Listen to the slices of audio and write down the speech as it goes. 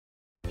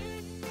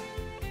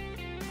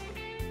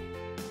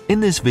In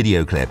this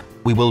video clip,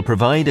 we will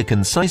provide a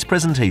concise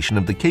presentation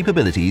of the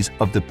capabilities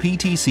of the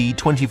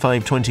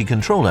PTC-2520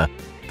 controller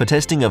for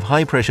testing of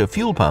high-pressure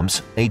fuel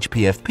pumps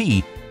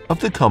 (HPFP) of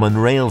the common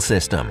rail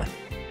system.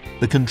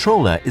 The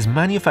controller is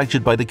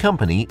manufactured by the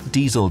company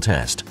Diesel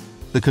Test.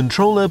 The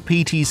controller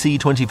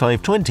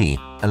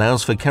PTC-2520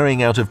 allows for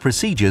carrying out of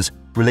procedures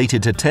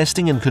related to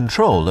testing and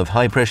control of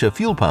high-pressure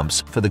fuel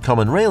pumps for the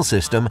common rail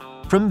system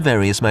from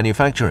various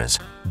manufacturers: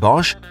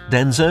 Bosch,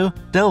 Denso,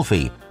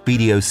 Delphi,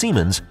 BDO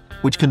Siemens,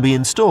 which can be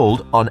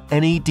installed on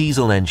any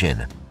diesel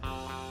engine.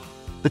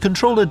 The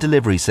controller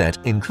delivery set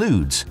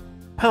includes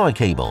power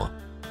cable,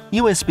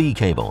 USB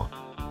cable,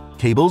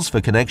 cables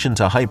for connection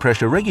to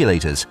high-pressure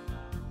regulators,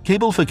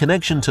 cable for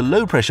connection to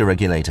low-pressure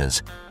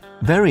regulators,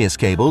 various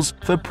cables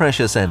for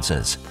pressure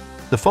sensors.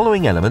 The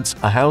following elements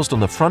are housed on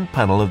the front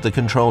panel of the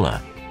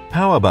controller: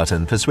 power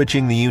button for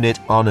switching the unit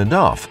on and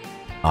off,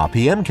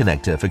 RPM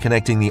connector for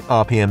connecting the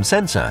RPM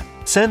sensor,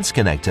 sense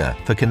connector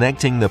for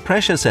connecting the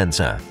pressure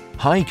sensor,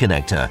 high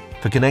connector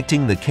for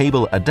connecting the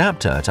cable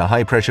adapter to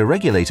high-pressure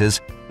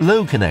regulators,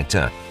 low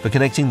connector for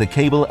connecting the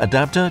cable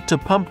adapter to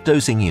pump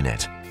dosing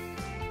unit.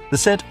 The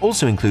set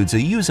also includes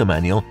a user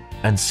manual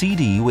and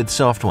CD with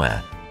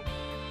software.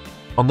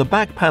 On the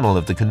back panel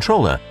of the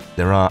controller,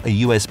 there are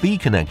a USB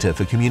connector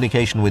for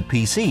communication with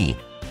PC,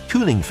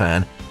 cooling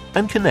fan,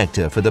 and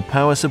connector for the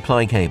power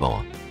supply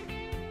cable.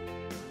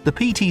 The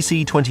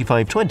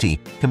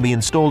PTC-2520 can be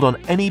installed on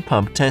any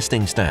pump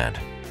testing stand.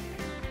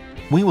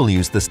 We will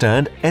use the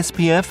stand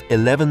SPF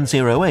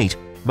 1108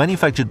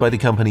 manufactured by the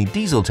company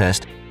Diesel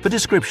Test for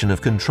description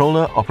of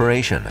controller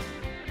operation.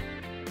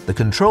 The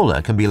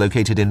controller can be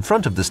located in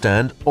front of the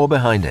stand or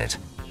behind it.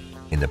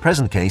 In the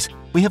present case,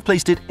 we have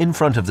placed it in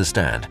front of the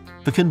stand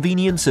for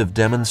convenience of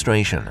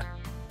demonstration.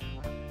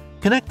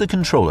 Connect the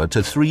controller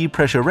to 3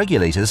 pressure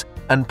regulators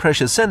and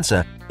pressure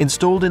sensor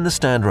installed in the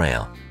stand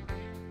rail.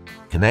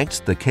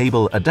 Connect the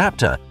cable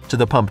adapter to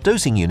the pump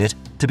dosing unit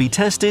to be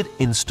tested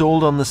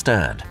installed on the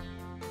stand.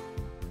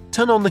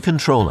 Turn on the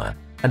controller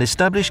and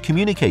establish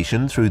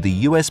communication through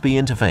the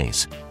USB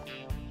interface.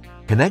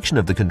 Connection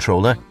of the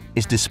controller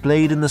is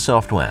displayed in the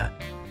software.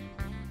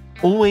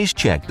 Always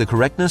check the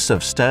correctness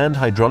of stand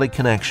hydraulic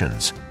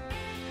connections.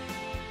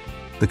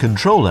 The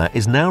controller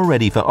is now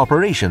ready for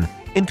operation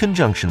in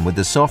conjunction with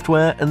the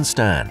software and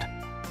stand.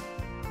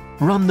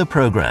 Run the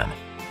program.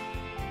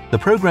 The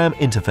program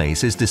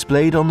interface is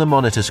displayed on the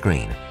monitor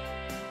screen.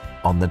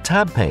 On the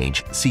tab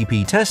page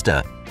CP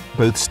Tester,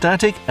 both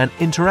static and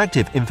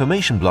interactive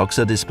information blocks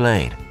are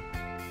displayed.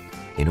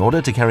 In order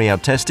to carry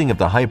out testing of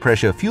the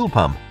high-pressure fuel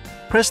pump,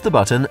 press the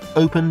button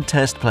Open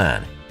Test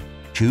Plan.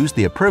 Choose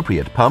the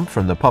appropriate pump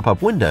from the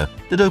pop-up window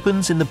that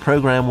opens in the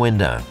program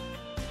window.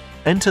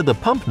 Enter the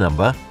pump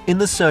number in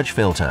the search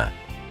filter.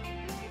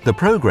 The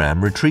program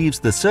retrieves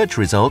the search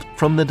result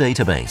from the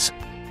database.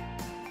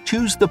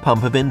 Choose the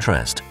pump of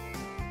interest.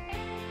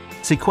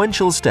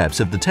 Sequential steps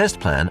of the test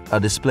plan are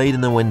displayed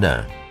in the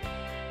window.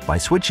 By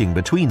switching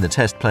between the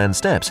test plan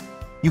steps,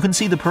 you can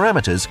see the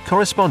parameters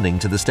corresponding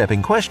to the step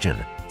in question,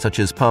 such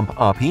as pump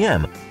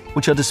RPM,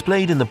 which are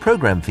displayed in the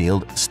program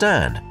field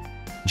Stand,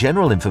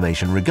 general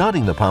information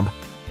regarding the pump,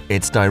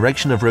 its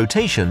direction of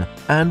rotation,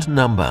 and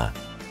number.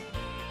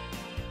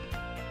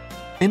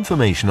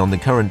 Information on the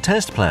current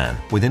test plan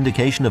with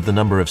indication of the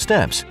number of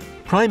steps,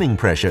 priming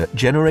pressure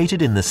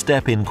generated in the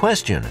step in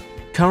question,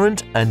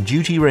 current and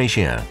duty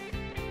ratio,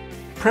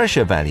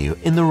 pressure value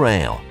in the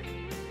rail.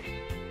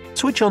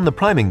 Switch on the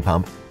priming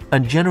pump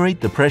and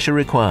generate the pressure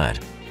required.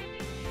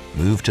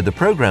 Move to the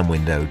program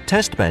window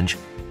Test Bench,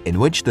 in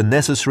which the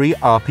necessary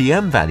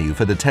RPM value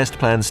for the test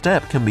plan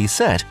step can be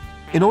set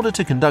in order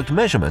to conduct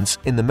measurements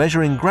in the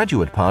measuring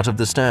graduate part of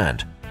the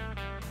stand.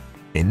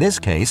 In this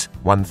case,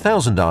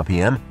 1000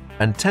 RPM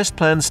and test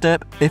plan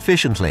step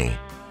efficiently.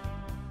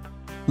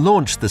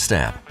 Launch the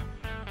step.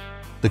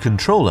 The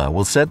controller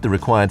will set the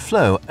required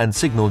flow and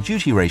signal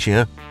duty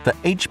ratio for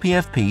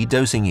HPFP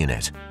dosing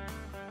unit.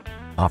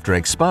 After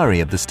expiry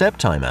of the step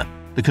timer,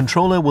 the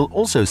controller will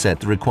also set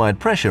the required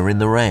pressure in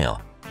the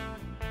rail.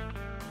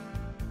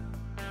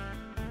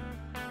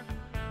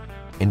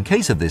 In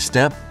case of this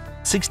step,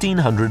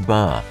 1600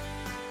 bar.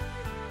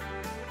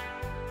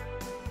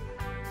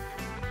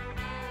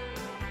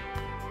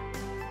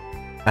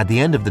 At the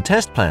end of the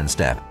test plan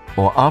step,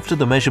 or after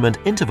the measurement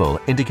interval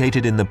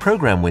indicated in the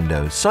program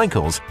window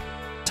cycles,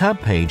 tab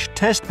page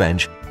Test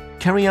Bench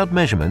carry out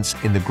measurements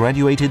in the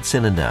graduated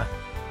cylinder.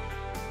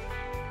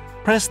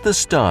 Press the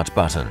Start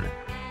button.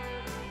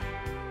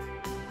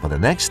 For the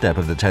next step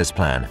of the test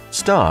plan,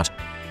 Start,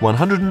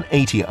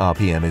 180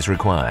 RPM is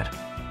required.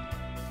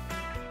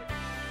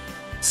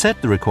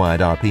 Set the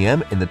required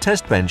RPM in the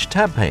Test Bench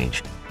tab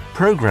page,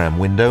 Program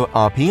Window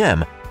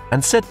RPM,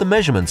 and set the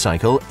measurement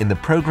cycle in the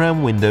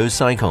Program Window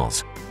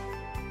Cycles.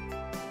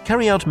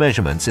 Carry out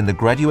measurements in the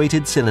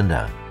graduated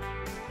cylinder.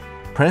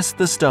 Press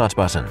the Start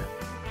button.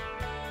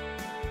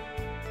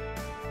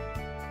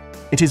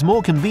 It is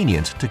more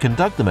convenient to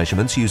conduct the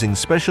measurements using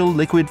special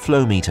liquid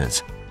flow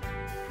meters.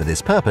 For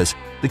this purpose,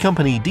 the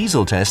company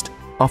Diesel Test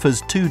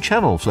offers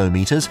 2-channel flow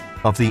meters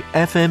of the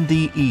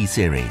FMDE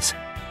series.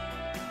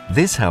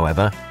 This,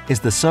 however,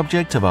 is the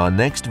subject of our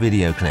next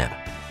video clip.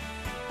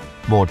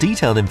 More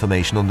detailed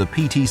information on the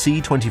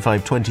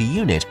PTC-2520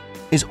 unit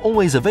is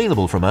always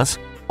available from us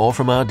or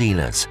from our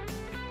dealers.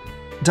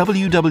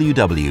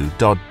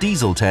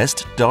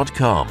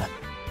 www.dieseltest.com